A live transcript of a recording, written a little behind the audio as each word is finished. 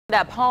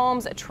Up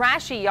homes,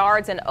 trashy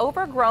yards, and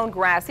overgrown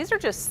grass. These are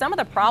just some of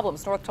the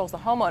problems North Tulsa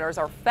homeowners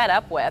are fed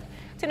up with.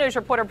 2 News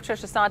reporter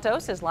Patricia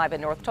Santos is live in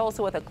North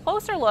Tulsa with a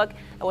closer look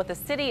at what the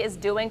city is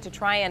doing to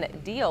try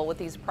and deal with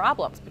these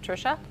problems.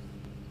 Patricia?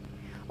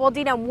 Well,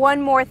 Dina,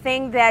 one more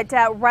thing that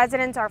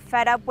residents are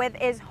fed up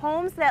with is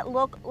homes that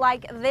look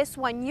like this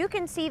one. You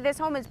can see this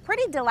home is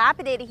pretty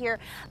dilapidated here.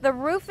 The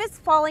roof is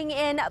falling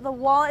in, the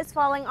wall is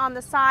falling on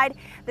the side.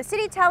 The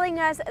city telling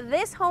us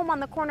this home on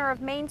the corner of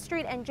Main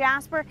Street and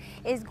Jasper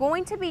is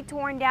going to be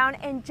torn down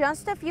in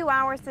just a few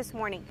hours this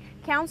morning.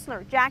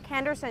 Councilor Jack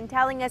Henderson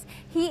telling us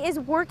he is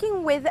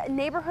working with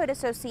neighborhood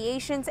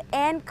associations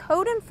and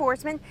code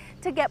enforcement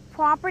to get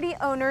property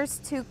owners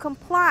to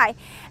comply.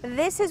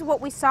 This is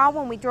what we saw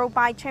when we drove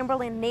by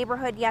Chamberlain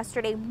neighborhood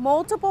yesterday.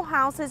 Multiple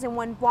houses in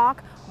one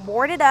block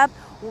boarded up,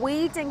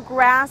 weeds and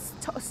grass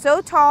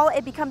so tall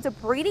it becomes a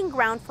breeding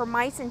ground for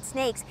mice and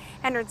snakes.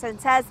 Henderson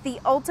says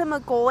the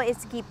ultimate goal is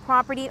to keep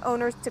property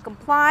owners to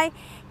comply,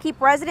 keep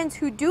residents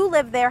who do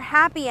live there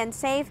happy and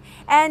safe,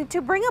 and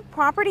to bring up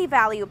property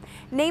value.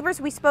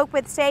 Neighbors we spoke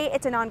with say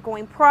it's an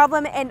ongoing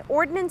problem, and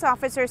ordinance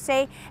officers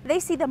say they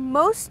see the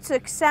most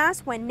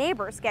success when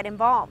neighbors get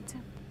involved.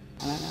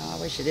 I don't know, I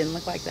wish it didn't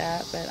look like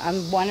that, but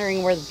I'm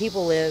wondering where the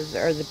people live,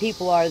 or the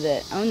people are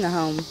that own the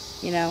home,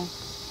 you know,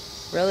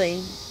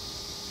 really,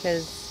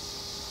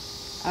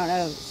 because, I don't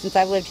know, since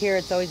I've lived here,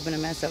 it's always been a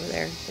mess over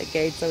there. The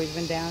gate's always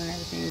been down and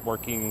everything.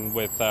 Working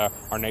with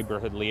our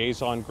neighborhood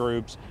liaison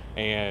groups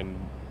and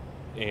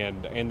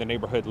the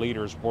neighborhood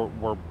leaders,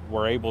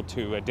 we're able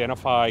to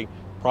identify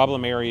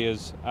problem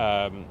areas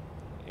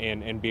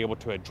and be able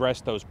to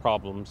address those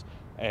problems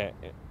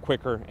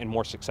quicker and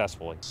more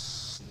successfully.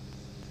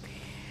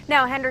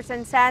 Now,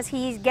 Henderson says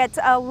he's getting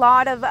a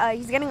lot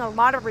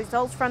of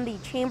results from the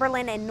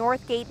Chamberlain and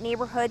Northgate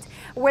neighborhoods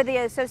where the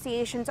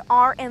associations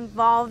are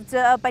involved,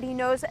 but he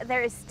knows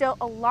there is still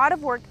a lot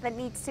of work that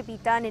needs to be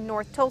done in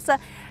North Tulsa.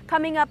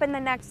 Coming up in the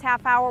next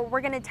half hour,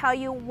 we're going to tell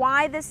you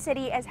why the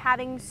city is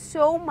having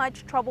so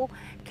much trouble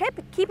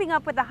keeping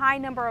up with the high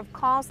number of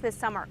calls this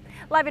summer.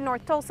 Live in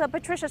North Tulsa,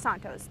 Patricia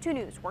Santos, 2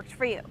 News works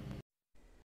for you.